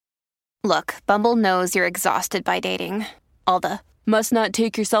Look, Bumble knows you're exhausted by dating. All the must not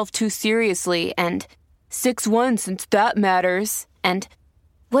take yourself too seriously and 6'1" since that matters. And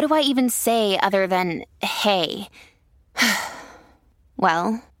what do I even say other than hey?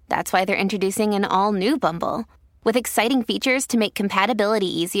 Well, that's why they're introducing an all-new Bumble with exciting features to make compatibility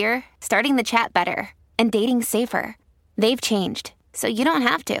easier, starting the chat better, and dating safer. They've changed, so you don't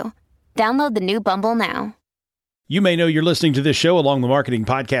have to. Download the new Bumble now. You may know you're listening to this show along the Marketing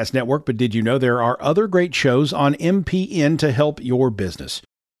Podcast Network, but did you know there are other great shows on MPN to help your business?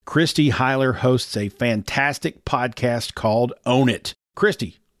 Christy Heiler hosts a fantastic podcast called Own It.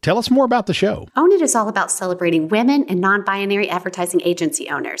 Christy, tell us more about the show. Own It is all about celebrating women and non-binary advertising agency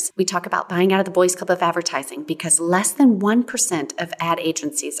owners. We talk about buying out of the Boys Club of Advertising because less than 1% of ad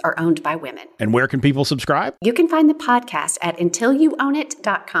agencies are owned by women. And where can people subscribe? You can find the podcast at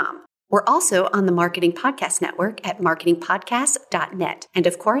untilyouownit.com. We're also on the Marketing Podcast Network at marketingpodcast.net. And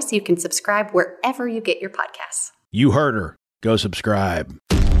of course, you can subscribe wherever you get your podcasts. You heard her. Go subscribe.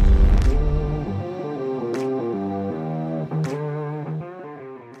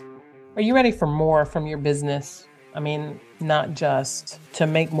 Are you ready for more from your business? I mean, not just to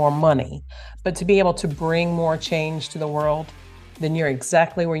make more money, but to be able to bring more change to the world? Then you're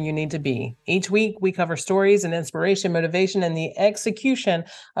exactly where you need to be. Each week, we cover stories and inspiration, motivation, and the execution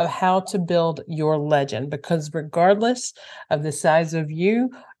of how to build your legend. Because regardless of the size of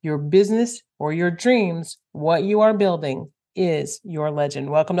you, your business, or your dreams, what you are building is your legend.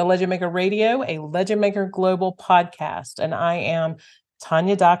 Welcome to Legend Maker Radio, a Legend Maker Global podcast. And I am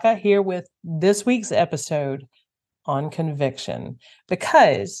Tanya Daka here with this week's episode on conviction.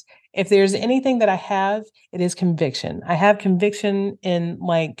 Because if there's anything that I have, it is conviction. I have conviction in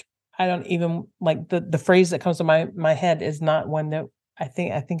I don't even the phrase that comes to my head is not one that I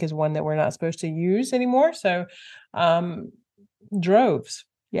think is one that we're not supposed to use anymore. So droves.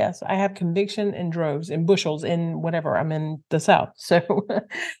 Yes, I have conviction in droves, in bushels, in whatever. I'm in the South. So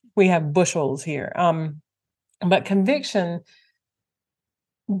we have bushels here. But conviction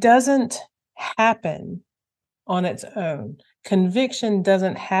doesn't happen on its own. Conviction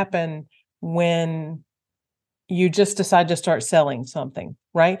doesn't happen when you just decide to start selling something,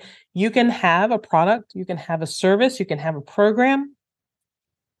 right? You can have a product, you can have a service, you can have a program,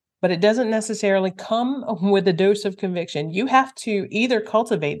 but it doesn't necessarily come with a dose of conviction. You have to either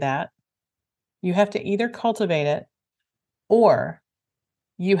cultivate it, or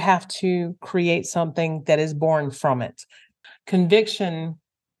you have to create something that is born from it. Conviction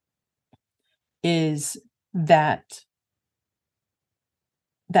is that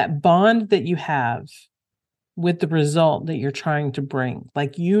bond that you have with the result that you're trying to bring.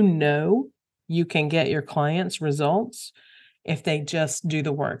 You can get your clients results if they just do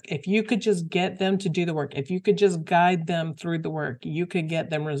the work. If you could just get them to do the work, if you could just guide them through the work, you could get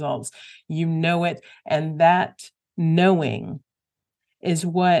them results. You know it. And that knowing is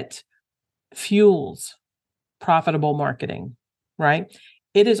what fuels profitable marketing, right?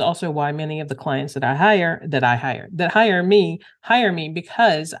 It is also why many of the clients that hire me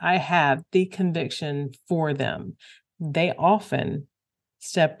because I have the conviction for them. They often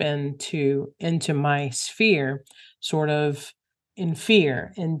step into my sphere sort of in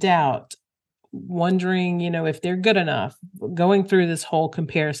fear, in doubt, wondering, if they're good enough, going through this whole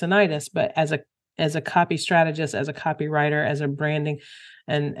comparisonitis. But as a copy strategist, as a copywriter, as a branding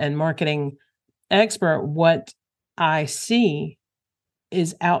and marketing expert, what I see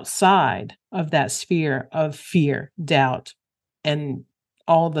is outside of that sphere of fear, doubt, and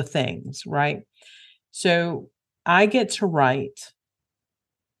all the things, right? So I get to write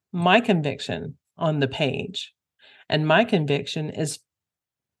my conviction on the page, and my conviction is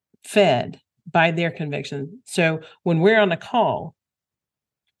fed by their conviction. So when we're on a call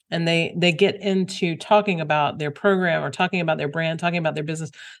and they get into talking about their program or talking about their brand, talking about their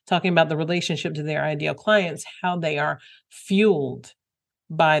business, talking about the relationship to their ideal clients, how they are fueled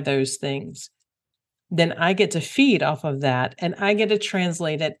by those things, then I get to feed off of that and I get to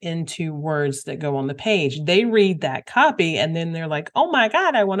translate it into words that go on the page. They read that copy and then they're like, oh my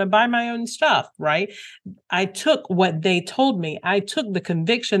God, I want to buy my own stuff, right? I took what they told me. I took the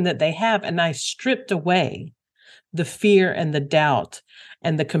conviction that they have and I stripped away the fear and the doubt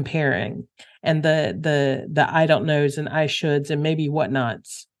and the comparing and the I don't knows and I shoulds and maybe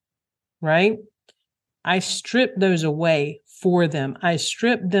whatnots, right? I stripped those away for them. I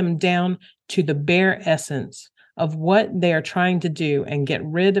stripped them down to the bare essence of what they are trying to do and get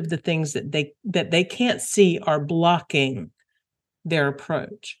rid of the things that they can't see are blocking their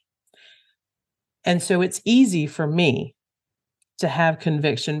approach. And so it's easy for me to have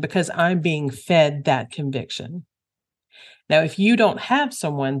conviction because I'm being fed that conviction. Now, if you don't have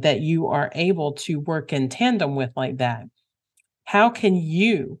someone that you are able to work in tandem with like that, how can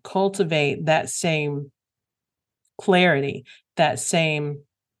you cultivate that same clarity, that same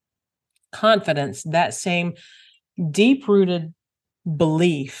confidence, that same deep-rooted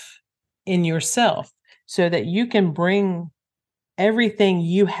belief in yourself so that you can bring everything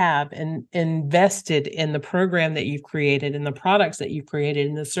you have and invested in the program that you've created, in the products that you've created,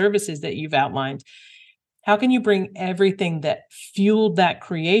 in the services that you've outlined? How can you bring everything that fueled that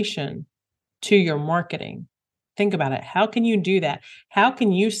creation to your marketing? Think about it. How can you do that? How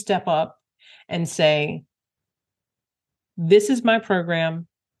can you step up and say, this is my program.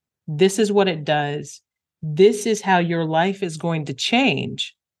 This is what it does. This is how your life is going to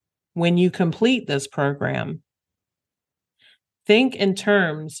change when you complete this program. Think in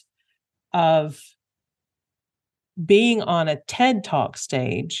terms of being on a TED Talk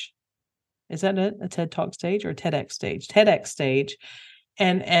stage. Is that it? A TED Talk stage or a TEDx stage? TEDx stage.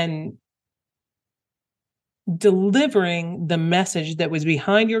 And delivering the message that was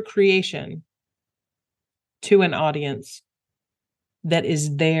behind your creation to an audience that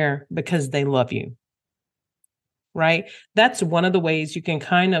is there because they love you, right? That's one of the ways you can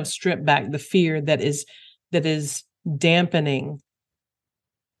kind of strip back the fear that is dampening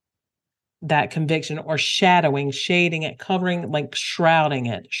that conviction, or shading it, covering, like shrouding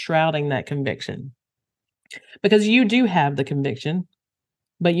that conviction. Because you do have the conviction,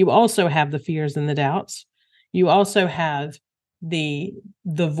 but you also have the fears and the doubts. You also have the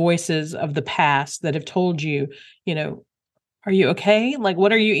voices of the past that have told you, are you okay? Like,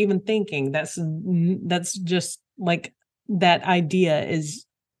 what are you even thinking? That's just like, that idea is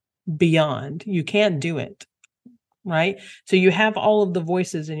beyond. You can't do it. Right? So you have all of the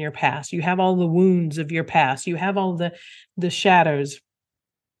voices in your past. You have all the wounds of your past. You have all the shadows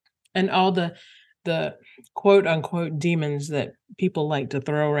and all the quote unquote demons that people like to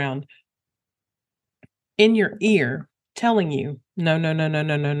throw around in your ear, telling you,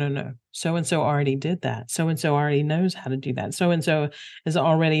 no. So-and-so already did that. So-and-so already knows how to do that. So-and-so is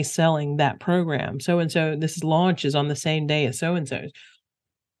already selling that program. So-and-so, this launch is on the same day as so-and-so's.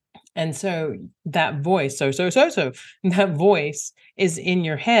 And so that voice, that voice is in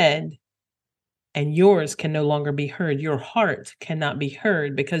your head, and yours can no longer be heard. Your heart cannot be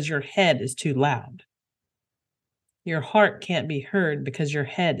heard because your head is too loud. Your heart can't be heard because your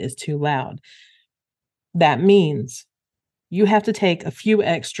head is too loud. That means you have to take a few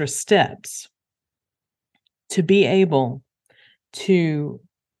extra steps to be able to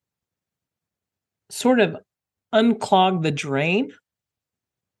sort of unclog the drain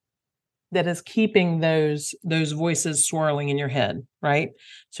that is keeping those voices swirling in your head, right?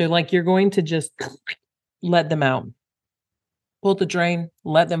 So like, you're going to just let them out. Pull the drain,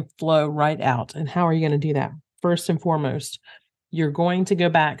 let them flow right out. And how are you going to do that? First and foremost, you're going to go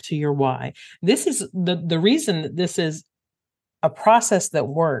back to your why. This is the reason that this is a process that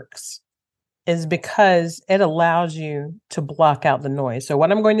works is because it allows you to block out the noise. So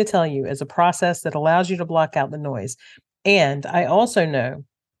what I'm going to tell you is a process that allows you to block out the noise. And I also know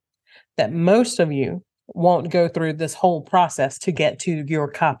that most of you won't go through this whole process to get to your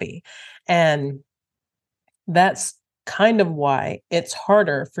copy. And that's kind of why it's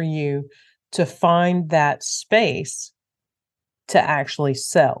harder for you to find that space to actually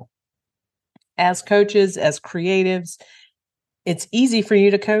sell. As coaches, as creatives, it's easy for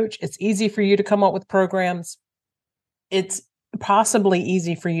you to coach. It's easy for you to come up with programs. It's possibly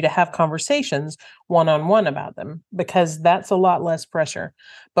easy for you to have conversations one-on-one about them because that's a lot less pressure.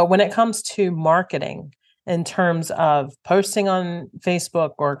 But when it comes to marketing, in terms of posting on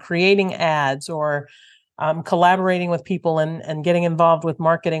Facebook or creating ads or collaborating with people and getting involved with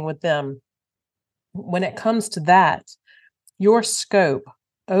marketing with them, when it comes to that, your scope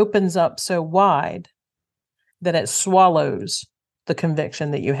opens up so wide that it swallows the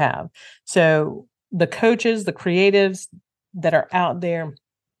conviction that you have. So the coaches, the creatives that are out there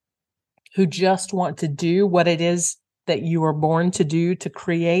who just want to do what it is that you were born to do, to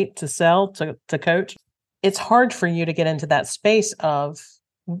create, to sell, to coach, it's hard for you to get into that space of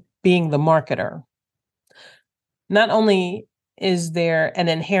being the marketer. Not only is there an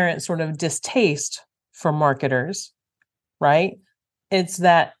inherent sort of distaste for marketers, right? It's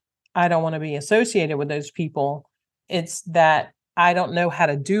that I don't want to be associated with those people. It's that I don't know how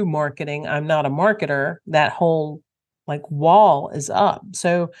to do marketing. I'm not a marketer. That whole wall is up.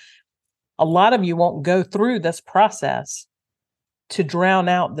 So a lot of you won't go through this process to drown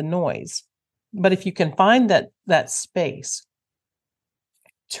out the noise. But if you can find that space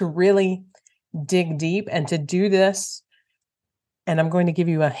to really dig deep and to do this, and I'm going to give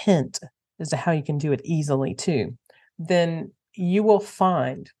you a hint as to how you can do it easily too. then you will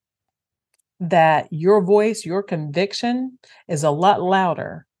find that your voice, your conviction is a lot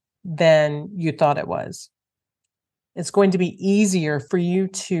louder than you thought it was. It's going to be easier for you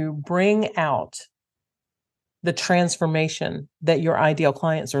to bring out the transformation that your ideal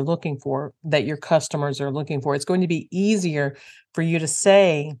clients are looking for, that your customers are looking for. It's going to be easier for you to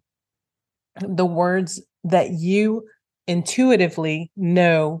say the words that you intuitively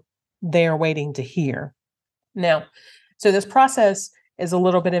know they are waiting to hear. Now, so this process is a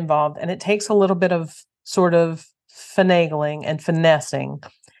little bit involved, and it takes a little bit of sort of finagling and finessing.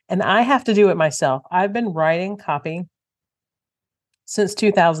 And I have to do it myself. I've been writing copy since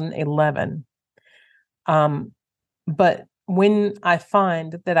 2011. But when I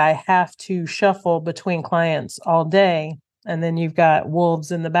find that I have to shuffle between clients all day, and then you've got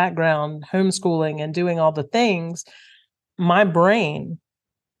wolves in the background, homeschooling and doing all the things, my brain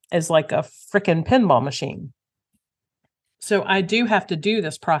is like a freaking pinball machine. So I do have to do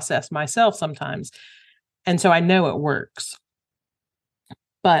this process myself sometimes. And so I know it works.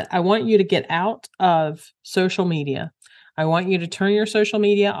 But I want you to get out of social media. I want you to turn your social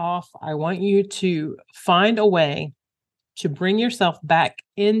media off. I want you to find a way to bring yourself back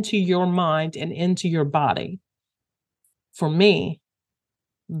into your mind and into your body. For me,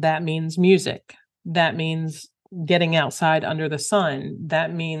 that means music. That means getting outside under the sun.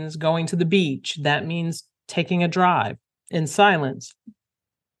 That means going to the beach. That means taking a drive in silence.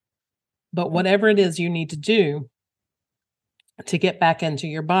 But whatever it is you need to do to get back into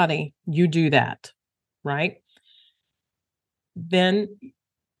your body, you do that, right? Then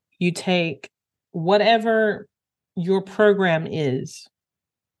you take whatever your program is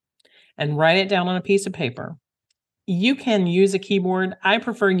and write it down on a piece of paper. You can use a keyboard. I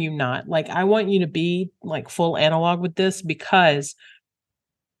prefer you not. Like, I want you to be like full analog with this, because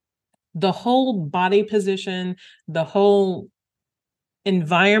the whole body position, the whole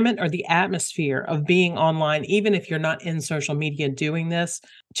environment or the atmosphere of being online, even if you're not in social media doing this,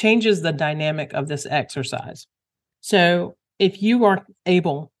 changes the dynamic of this exercise. So if you are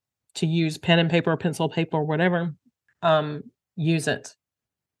able to use pen and paper, pencil, paper, or whatever, use it.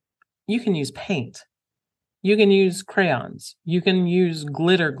 You can use paint. You can use crayons. You can use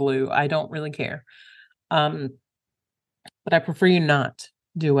glitter glue. I don't really care. But I prefer you not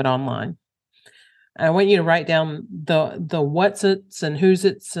do it online. I want you to write down the what's it's and who's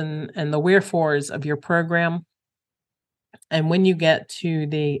it's and the wherefores of your program. And when you get to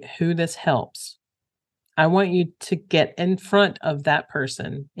the who this helps, I want you to get in front of that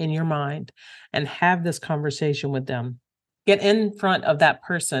person in your mind and have this conversation with them. Get in front of that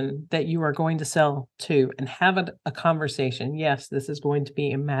person that you are going to sell to and have a conversation. Yes, this is going to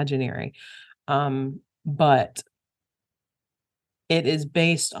be imaginary, but it is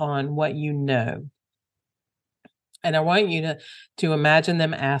based on what you know. And I want you to imagine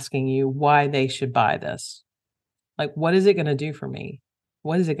them asking you why they should buy this. Like, what is it going to do for me?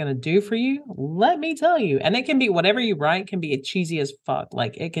 What is it going to do for you? Let me tell you. And it can be whatever you write can be cheesy as fuck.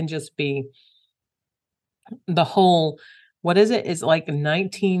 Like, it can just be the whole, what is it? It's like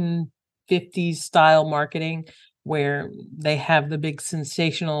 1950s style marketing where they have the big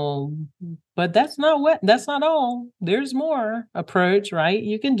sensational, but that's not all. There's more approach, right?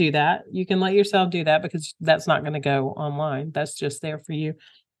 You can do that. You can let yourself do that, because that's not going to go online. That's just there for you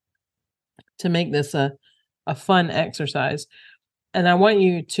to make this a fun exercise. And I want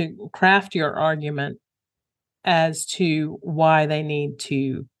you to craft your argument as to why they need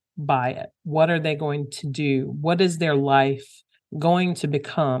to buy it. What are they going to do? What is their life going to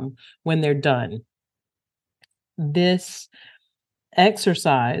become when they're done? This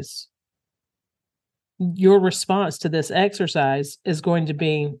exercise, your response to this exercise is going to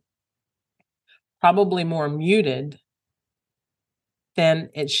be probably more muted than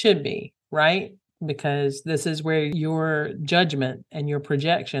it should be, right? Because this is where your judgment and your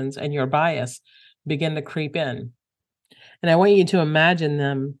projections and your bias begin to creep in. And I want you to imagine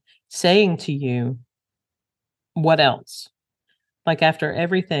them saying to you, what else? Like, after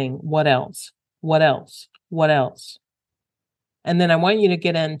everything, what else? What else? What else? And then I want you to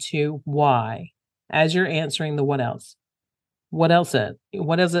get into why as you're answering the what else. What else is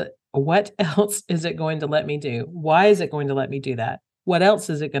it? What else is it going to let me do? Why is it going to let me do that? What else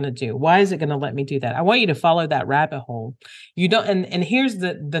is it going to do? Why is it going to let me do that? I want you to follow that rabbit hole. You don't, and here's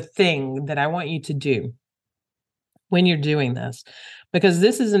the thing that I want you to do when you're doing this, because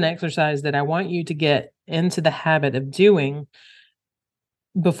this is an exercise that I want you to get into the habit of doing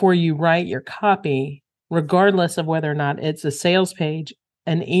before you write your copy, regardless of whether or not it's a sales page,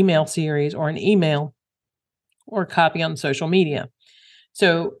 an email series, or an email or copy on social media.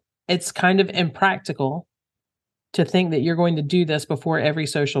 So it's kind of impractical to think that you're going to do this before every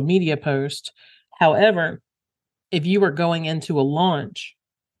social media post. However, if you are going into a launch,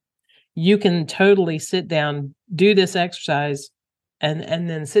 you can totally sit down, do this exercise, and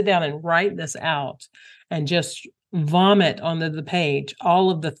then sit down and write this out and just vomit onto the page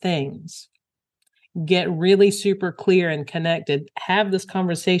all of the things. Get really super clear and connected. Have this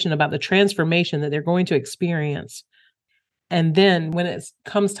conversation about the transformation that they're going to experience. And then when it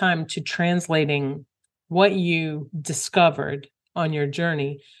comes time to translating what you discovered on your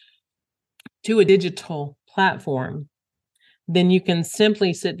journey to a digital platform, then you can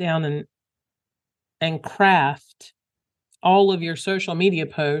simply sit down and craft all of your social media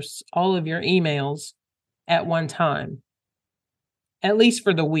posts, all of your emails at one time, at least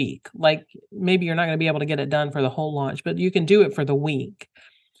for the week. Like maybe you're not going to be able to get it done for the whole launch, but you can do it for the week.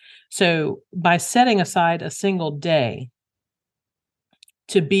 So by setting aside a single day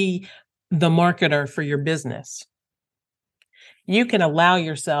to be the marketer for your business, you can allow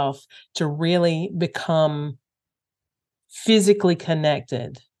yourself to really become physically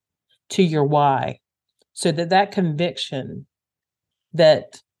connected to your why, so that conviction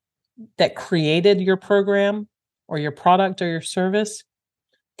that created your program or your product or your service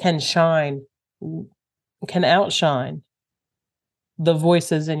can outshine the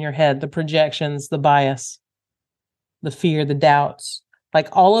voices in your head, the projections, the bias, the fear, the doubts. Like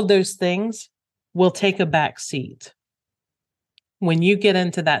all of those things will take a back seat. When you get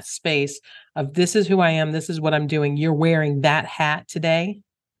into that space of this is who I am, this is what I'm doing, you're wearing that hat today,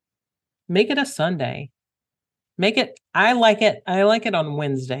 make it a Sunday. I like it on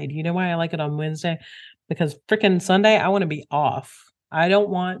Wednesday. Do you know why I like it on Wednesday? Because freaking Sunday, I want to be off. I don't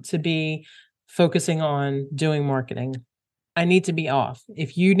want to be focusing on doing marketing. I need to be off.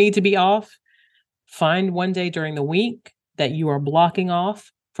 If you need to be off, find one day during the week that you are blocking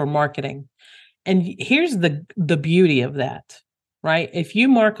off for marketing. And here's the beauty of that, right? If you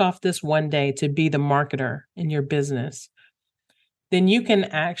mark off this one day to be the marketer in your business, then you can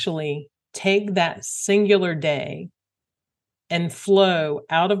actually take that singular day and flow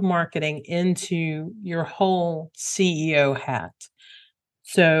out of marketing into your whole CEO hat.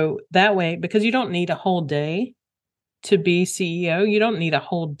 So that way, because you don't need a whole day to be CEO, you don't need a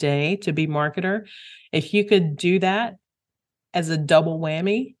whole day to be marketer. If you could do that as a double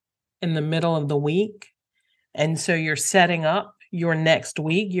whammy in the middle of the week, and so you're setting up your next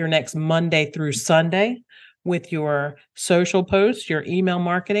week, your next Monday through Sunday with your social posts, your email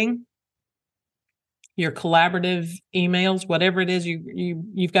marketing, your collaborative emails, whatever it is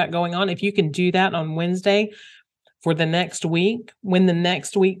you've got going on. If you can do that on Wednesday for the next week, when the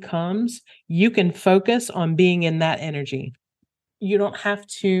next week comes, you can focus on being in that energy. You don't have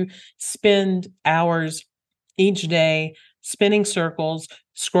to spend hours each day spinning circles,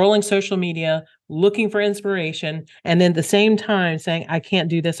 scrolling social media, looking for inspiration, and then at the same time saying, I can't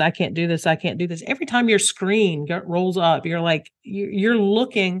do this, I can't do this, I can't do this. Every time your screen rolls up, you're like, you're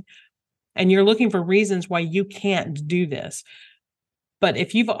looking for reasons why you can't do this. But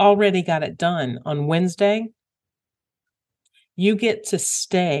if you've already got it done on Wednesday, you get to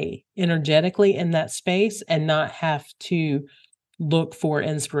stay energetically in that space and not have to look for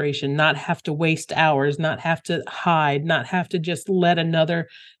inspiration, not have to waste hours, not have to hide, not have to just let another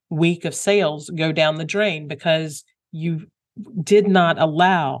week of sales go down the drain because you did not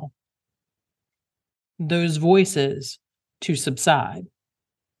allow those voices to subside.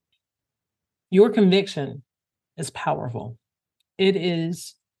 Your conviction is powerful. It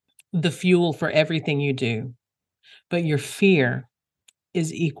is the fuel for everything you do, but your fear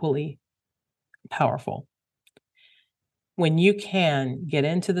is equally powerful. When you can get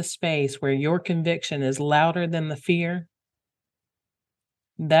into the space where your conviction is louder than the fear,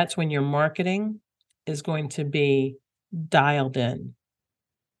 that's when your marketing is going to be dialed in.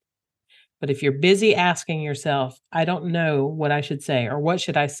 But if you're busy asking yourself, I don't know what I should say, or what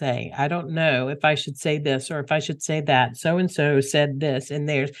should I say? I don't know if I should say this or if I should say that. So-and-so said this and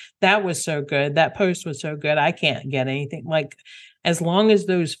theirs. That was so good. That post was so good. I can't get anything. Like, as long as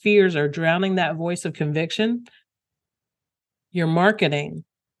those fears are drowning that voice of conviction, your marketing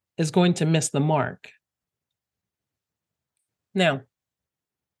is going to miss the mark. Now,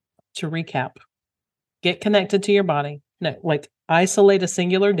 to recap, get connected to your body. No, like isolate a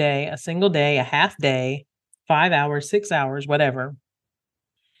single day, a half day, 5 hours, 6 hours, whatever.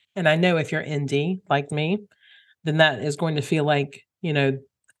 And I know if you're indie like me, then that is going to feel like,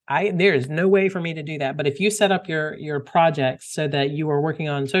 there is no way for me to do that. But if you set up your projects so that you are working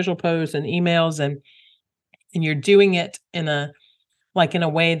on social posts and emails and you're doing it in a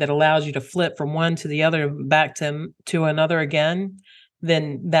way that allows you to flip from one to the other, back to another again,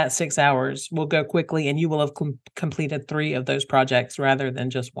 then that 6 hours will go quickly and you will have completed 3 of those projects rather than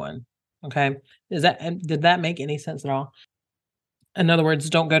just 1. Okay. Did that make any sense at all? In other words,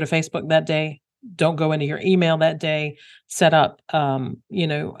 don't go to Facebook that day. Don't go into your email that day. Set up, an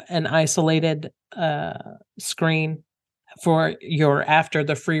isolated screen for your after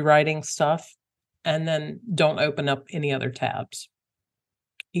the free writing stuff, and then don't open up any other tabs.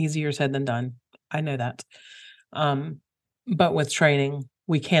 Easier said than done. I know that. But with training,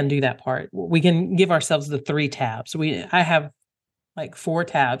 we can do that part. We can give ourselves the 3 tabs. I have like 4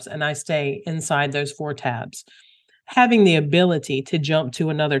 tabs, and I stay inside those 4 tabs. Having the ability to jump to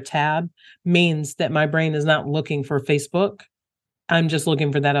another tab means that my brain is not looking for Facebook. I'm just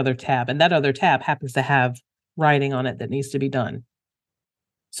looking for that other tab. And that other tab happens to have writing on it that needs to be done.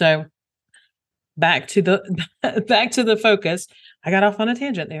 So back to the focus. I got off on a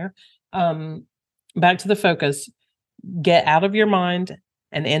tangent there. Back to the focus. Get out of your mind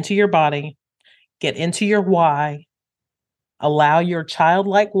and into your body. Get into your why. Allow your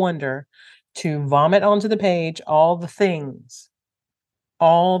childlike wonder to vomit onto the page all the things,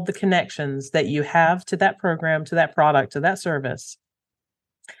 all the connections that you have to that program, to that product, to that service.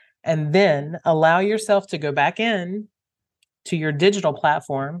 And then allow yourself to go back in to your digital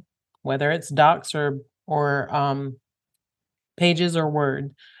platform, whether it's Docs or Pages or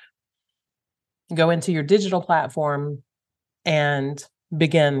Word. Go into your digital platform and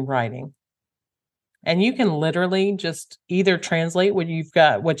begin writing. And you can literally just either translate what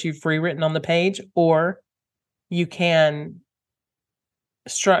you've rewritten on the page, or you can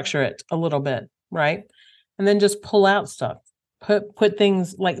structure it a little bit, right? And then just pull out stuff. Put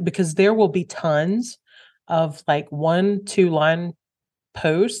things because there will be tons of 1-2 line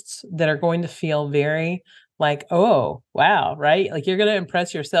posts that are going to feel very oh, wow, right? You're going to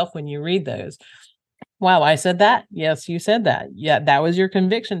impress yourself when you read those. Wow, I said that? Yes, you said that. Yeah, that was your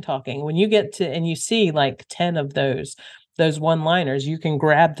conviction talking. When you get to, and you see 10 of those one-liners, you can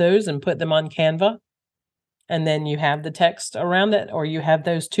grab those and put them on Canva. And then you have the text around it, or you have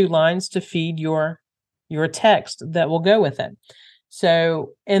those 2 lines to feed your text that will go with it.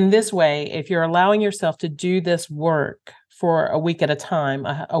 So in this way, if you're allowing yourself to do this work for a week at a time,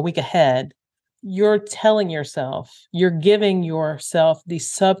 a week ahead, you're telling yourself, you're giving yourself the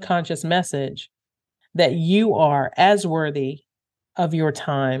subconscious message that you are as worthy of your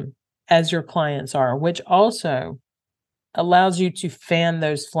time as your clients are, which also allows you to fan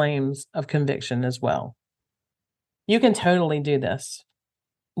those flames of conviction as well. You can totally do this.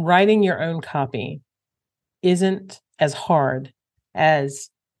 Writing your own copy isn't as hard as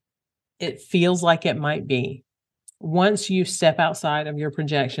it feels like it might be. Once you step outside of your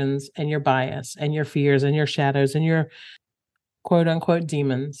projections and your bias and your fears and your shadows and your quote unquote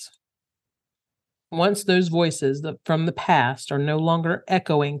demons, once those voices from the past are no longer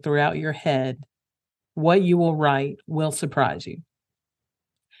echoing throughout your head, what you will write will surprise you.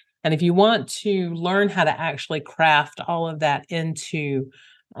 And if you want to learn how to actually craft all of that into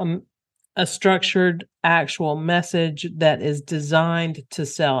a structured, actual message that is designed to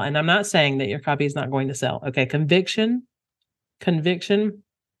sell, and I'm not saying that your copy is not going to sell. Okay, conviction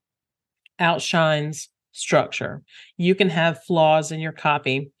outshines structure. You can have flaws in your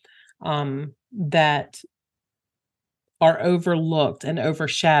copy that are overlooked and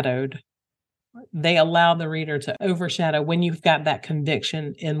overshadowed. They allow the reader to overshadow when you've got that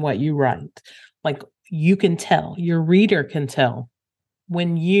conviction in what you write. You can tell, your reader can tell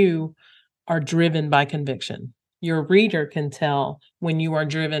when you are driven by conviction. Your reader can tell when you are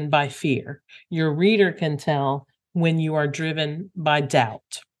driven by fear. Your reader can tell when you are driven by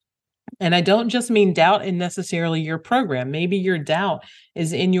doubt. And I don't just mean doubt in necessarily your program. Maybe your doubt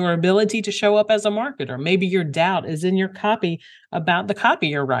is in your ability to show up as a marketer. Maybe your doubt is in your copy about the copy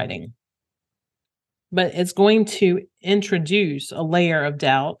you're writing. But it's going to introduce a layer of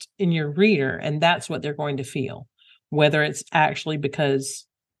doubt in your reader, and that's what they're going to feel. Whether it's actually because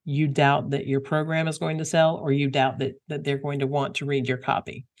you doubt that your program is going to sell, or you doubt that they're going to want to read your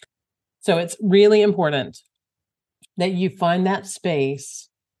copy. So it's really important that you find that space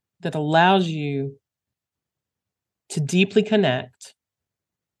that allows you to deeply connect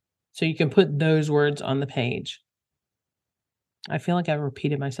so you can put those words on the page. I feel like I've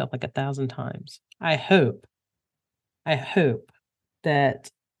repeated myself 1,000 times. I hope that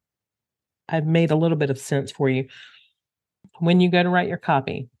I've made a little bit of sense for you. When you go to write your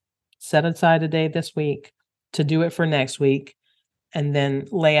copy, set aside a day this week to do it for next week, and then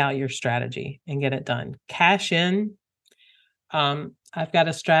lay out your strategy and get it done. Cash in. I've got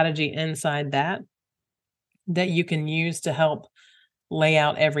a strategy inside that you can use to help lay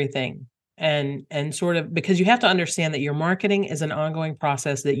out everything and sort of, because you have to understand that your marketing is an ongoing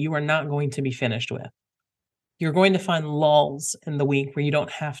process that you are not going to be finished with. You're going to find lulls in the week where you don't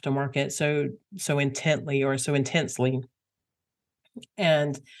have to market so intently or so intensely.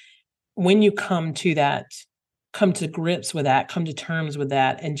 And when you come to grips with that, come to terms with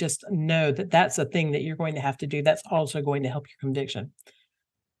that, and just know that that's a thing that you're going to have to do, that's also going to help your conviction,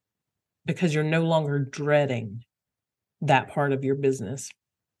 because you're no longer dreading that part of your business.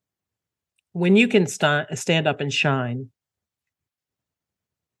 When you can stand up and shine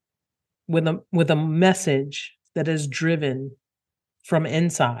with a message that is driven from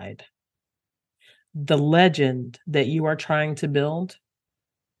inside, the legend that you are trying to build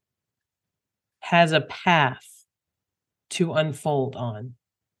has a path to unfold on.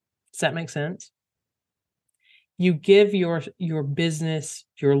 Does that make sense? You give your business,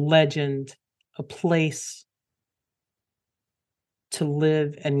 your legend, a place to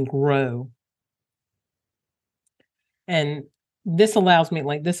live and grow. And this allows me,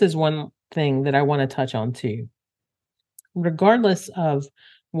 like, this is one thing that I want to touch on too. Regardless of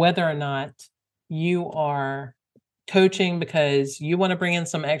whether or not you are coaching because you want to bring in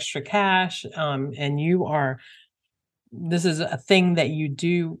some extra cash, and this is a thing that you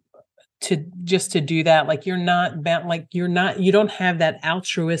do to do that, like you don't have that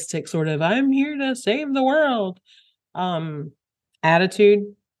altruistic sort of, I'm here to save the world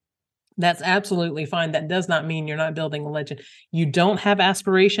attitude. That's absolutely fine. That does not mean you're not building a legend. You don't have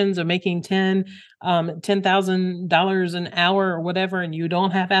aspirations of making $10,000 an hour or whatever, and you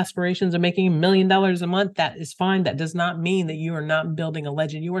don't have aspirations of making $1 million a month. That is fine. That does not mean that you are not building a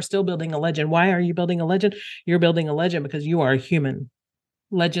legend. You are still building a legend. Why are you building a legend? You're building a legend because you are a human.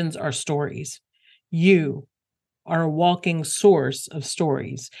 Legends are stories. You are a walking source of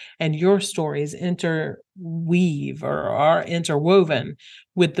stories, and your stories interweave or are interwoven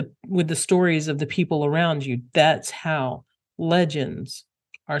with the stories of the people around you. That's how legends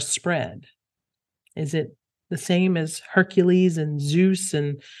are spread. Is it the same as Hercules and Zeus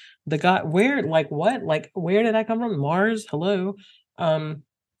and the god? Where did I come from? Mars? Hello.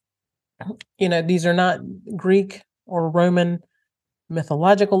 These are not Greek or Roman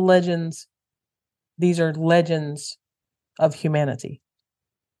mythological legends. These are legends of humanity,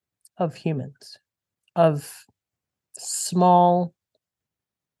 of humans, of small,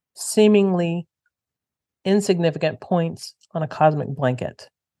 seemingly insignificant points on a cosmic blanket.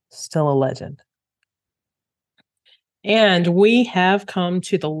 Still a legend. And we have come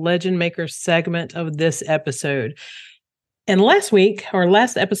to the Legend Maker segment of this episode. And last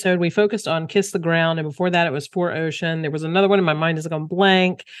episode, we focused on Kiss the Ground. And before that, it was 4Ocean. There was another one in my mind has gone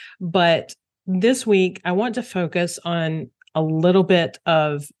blank. But this week, I want to focus on a little bit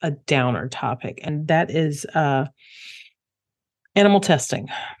of a downer topic. And that is animal testing.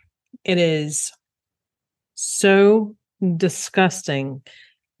 It is so disgusting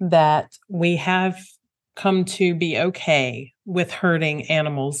that we have come to be okay with hurting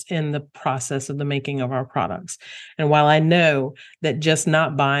animals in the process of the making of our products. And while I know that just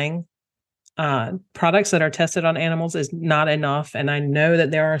not buying products that are tested on animals is not enough, and I know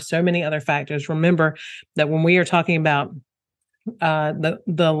that there are so many other factors, remember that when we are talking about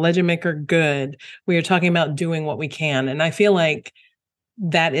the Legend Maker good, we are talking about doing what we can. And I feel like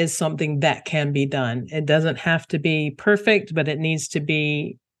that is something that can be done. It doesn't have to be perfect, but it needs to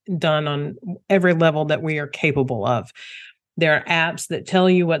be done on every level that we are capable of. There are apps that tell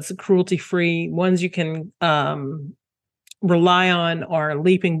you what's cruelty-free. Ones you can rely on are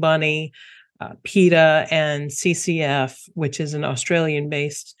Leaping Bunny, PETA, and CCF, which is an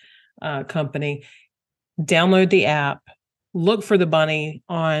Australian-based company. Download the app, look for the bunny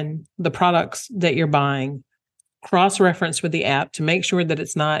on the products that you're buying, cross-reference with the app to make sure that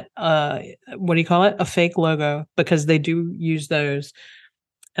it's not, a fake logo, because they do use those.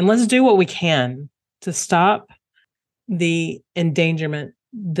 And let's do what we can to stop the endangerment,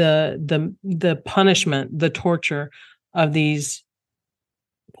 the punishment, the torture of these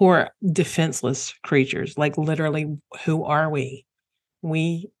poor defenseless creatures. Like, literally, who are we?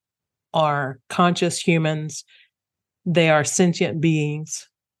 We are conscious humans. They are sentient beings.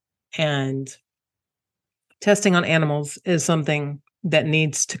 And testing on animals is something that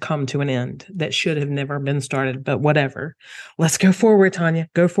needs to come to an end, that should have never been started, but whatever. Let's go forward, Tanya.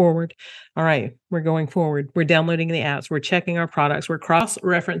 Go forward. All right, we're going forward. We're downloading the apps. We're checking our products. We're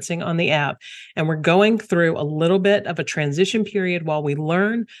cross-referencing on the app, and we're going through a little bit of a transition period while we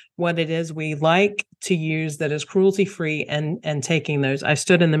learn what it is we like to use that is cruelty-free and taking those. I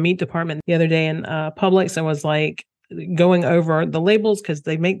stood in the meat department the other day in Publix and was like, going over the labels because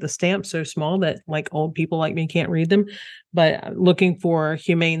they make the stamp so small that like old people like me can't read them, but looking for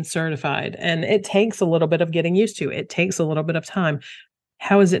humane certified. And it takes a little bit of getting used to. It takes a little bit of time.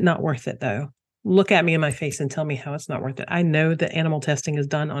 How is it not worth it though? Look at me in my face and tell me how it's not worth it. I know that animal testing is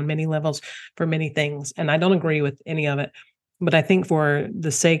done on many levels for many things, and I don't agree with any of it. But I think for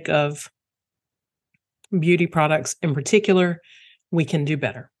the sake of beauty products in particular, we can do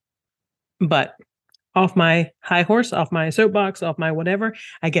better. But off my high horse, off my soapbox, off my whatever,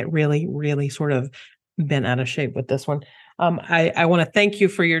 I get really, really sort of bent out of shape with this one. I want to thank you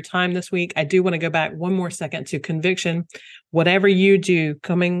for your time this week. I do want to go back one more second to conviction. Whatever you do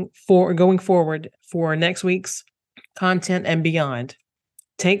going forward for next week's content and beyond,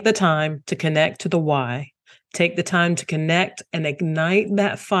 take the time to connect to the why. Take the time to connect and ignite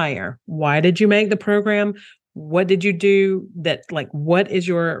that fire. Why did you make the program? What did you do what is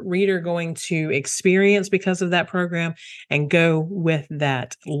your reader going to experience because of that program? And go with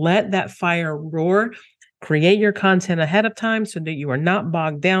that. Let that fire roar. Create your content ahead of time so that you are not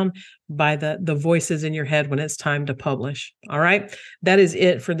bogged down by the voices in your head when it's time to publish. All right. That is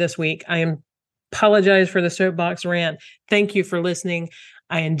it for this week. I apologize for the soapbox rant. Thank you for listening.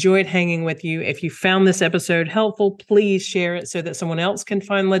 I enjoyed hanging with you. If you found this episode helpful, please share it so that someone else can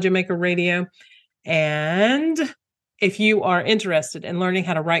find Legend Maker Radio. And if you are interested in learning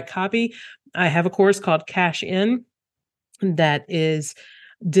how to write copy, I have a course called Cash In that is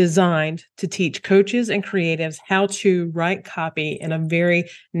designed to teach coaches and creatives how to write copy in a very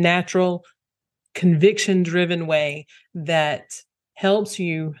natural, conviction-driven way that helps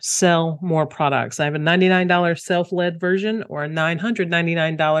you sell more products. I have a $99 self-led version or a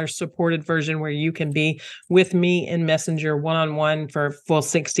 $999 supported version where you can be with me in Messenger one-on-one for a full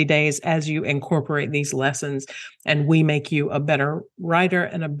 60 days as you incorporate these lessons, and we make you a better writer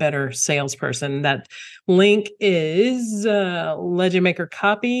and a better salesperson. That link is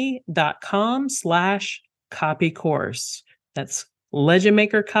legendmakercopy.com/copy course. That's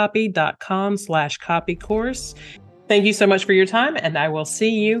legendmakercopy.com/copy course. Thank you so much for your time, and I will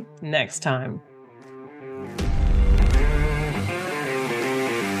see you next time.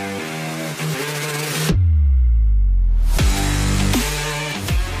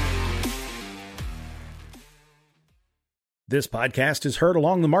 This podcast is heard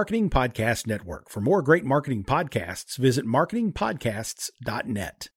along the Marketing Podcast Network. For more great marketing podcasts, visit marketingpodcasts.net.